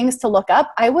cheap things to look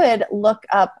up, I would look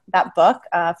up that book,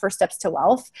 First Steps to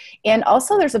Wealth. And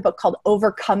also there's a book called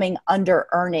Overcoming Under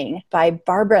Earning by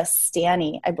Barbara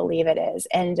Stanny, I believe it is.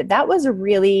 And that was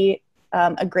really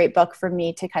a great book for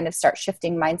me to kind of start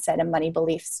shifting mindset and money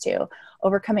beliefs to,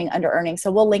 Overcoming Under Earning.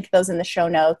 So we'll link those in the show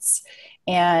notes.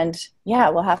 And yeah,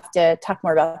 we'll have to talk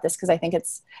more about this because I think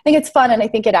it's fun. And I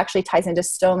think it actually ties into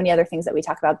so many other things that we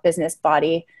talk about: business,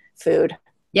 body, food.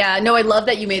 Yeah, no, I love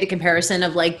that you made a comparison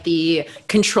of like the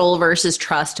control versus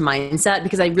trust mindset,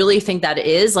 because I really think that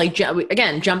is like,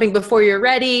 again, jumping before you're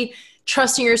ready,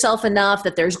 trusting yourself enough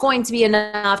that there's going to be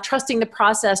enough, trusting the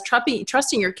process,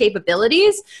 trusting your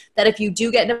capabilities, that if you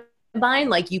do get in a bind,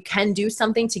 like you can do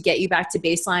something to get you back to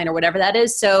baseline or whatever that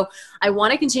is. So I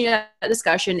want to continue that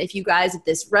discussion. If you guys, if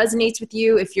this resonates with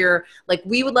you, if you're like,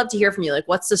 we would love to hear from you. Like,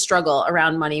 what's the struggle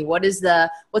around money? What's the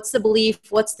belief?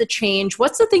 What's the change?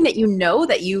 What's the thing that you know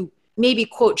that you maybe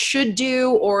quote should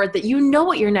do, or that you know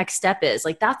what your next step is?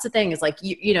 Like, that's the thing, is like,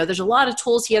 you know, there's a lot of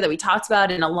tools here that we talked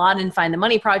about and a lot in Find the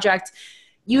Money Project.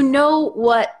 You know,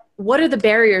 what are the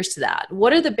barriers to that?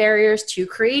 What are the barriers to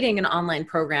creating an online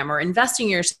program or investing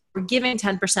yourself or giving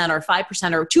 10% or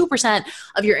 5% or 2%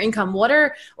 of your income?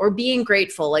 Or being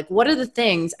grateful? Like, what are the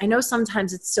things? I know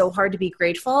sometimes it's so hard to be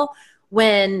grateful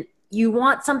when you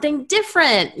want something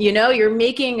different. You know, you're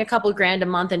making a couple grand a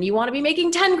month and you want to be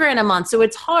making 10 grand a month. So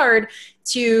it's hard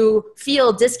to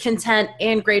feel discontent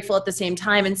and grateful at the same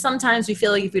time. And sometimes we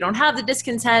feel like if we don't have the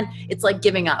discontent, it's like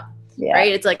giving up. Yeah.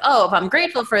 Right? It's like, oh, if I'm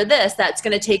grateful for this, that's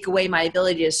going to take away my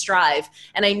ability to strive.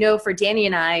 And I know for Danny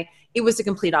and I, it was the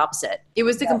complete opposite. It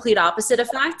was the complete opposite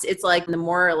effect. It's like the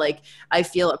more like I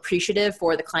feel appreciative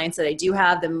for the clients that I do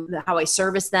have, how I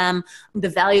service them, the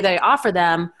value that I offer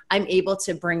them, I'm able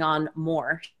to bring on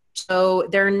more. So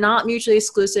they're not mutually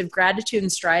exclusive. Gratitude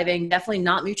and striving, definitely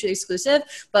not mutually exclusive.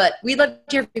 But we'd love to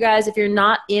hear from you guys. If you're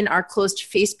not in our closed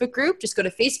Facebook group, just go to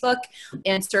Facebook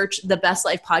and search the Best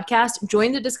Life Podcast.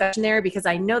 Join the discussion there, because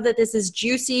I know that this is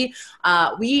juicy.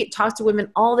 We talk to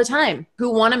women all the time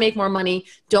who want to make more money,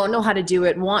 don't know how to do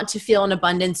it, want to feel in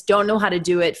abundance, don't know how to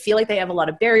do it, feel like they have a lot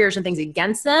of barriers and things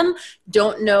against them,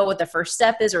 don't know what the first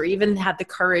step is, or even have the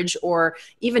courage or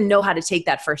even know how to take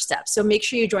that first step. So make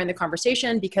sure you join the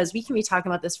conversation, because we can be talking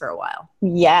about this for a while.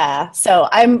 Yeah. So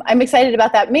I'm excited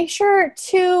about that. Make sure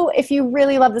to, if you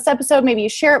really love this episode, maybe you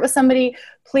share it with somebody.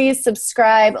 Please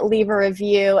subscribe, leave a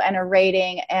review and a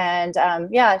rating, and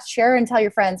share and tell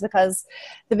your friends, because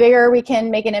the bigger we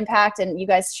can make an impact and you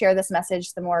guys share this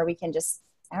message, the more we can just,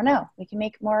 we can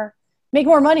make more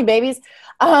money, babies.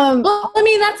 Well, I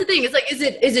mean, that's the thing. It's like, is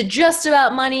it just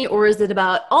about money, or is it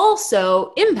about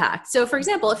also impact? So for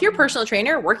example, if you're a personal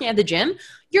trainer working at the gym,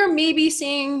 you're maybe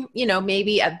seeing,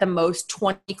 maybe at the most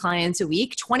 20 clients a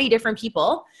week, 20 different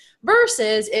people,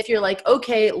 versus if you're like,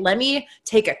 okay, let me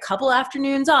take a couple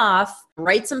afternoons off,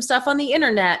 write some stuff on the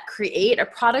internet, create a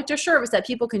product or service that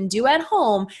people can do at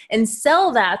home and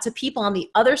sell that to people on the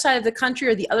other side of the country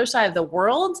or the other side of the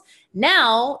world.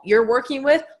 Now you're working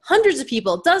with hundreds of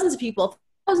people, dozens of people,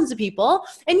 thousands of people.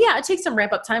 And yeah, it takes some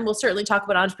ramp up time. We'll certainly talk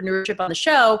about entrepreneurship on the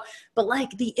show, but like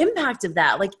the impact of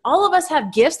that, like all of us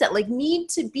have gifts that like need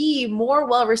to be more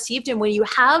well received. And when you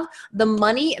have the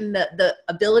money and the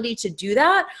ability to do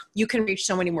that, you can reach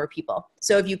so many more people.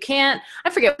 So if you can't,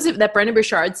 I forget, what was it that Brendan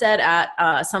Burchard said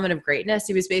at Summit of Greatness?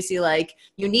 He was basically like,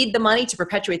 you need the money to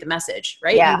perpetuate the message,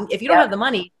 right? Yeah. If you don't have the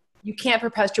money, you can't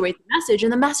perpetuate the message,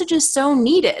 and the message is so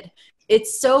needed.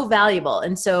 It's so valuable.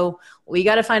 And so we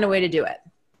got to find a way to do it.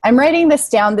 I'm writing this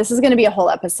down. This is going to be a whole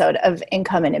episode of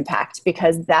income and impact,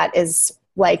 because that is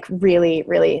like really,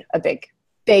 really a big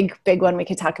one we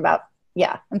could talk about.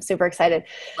 Yeah, I'm super excited.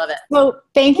 Love it. So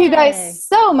thank you guys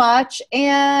so much.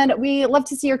 And we love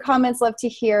to see your comments, love to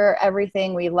hear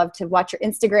everything. We love to watch your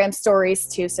Instagram stories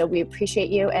too. So we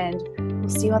appreciate you, and we'll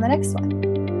see you on the next one.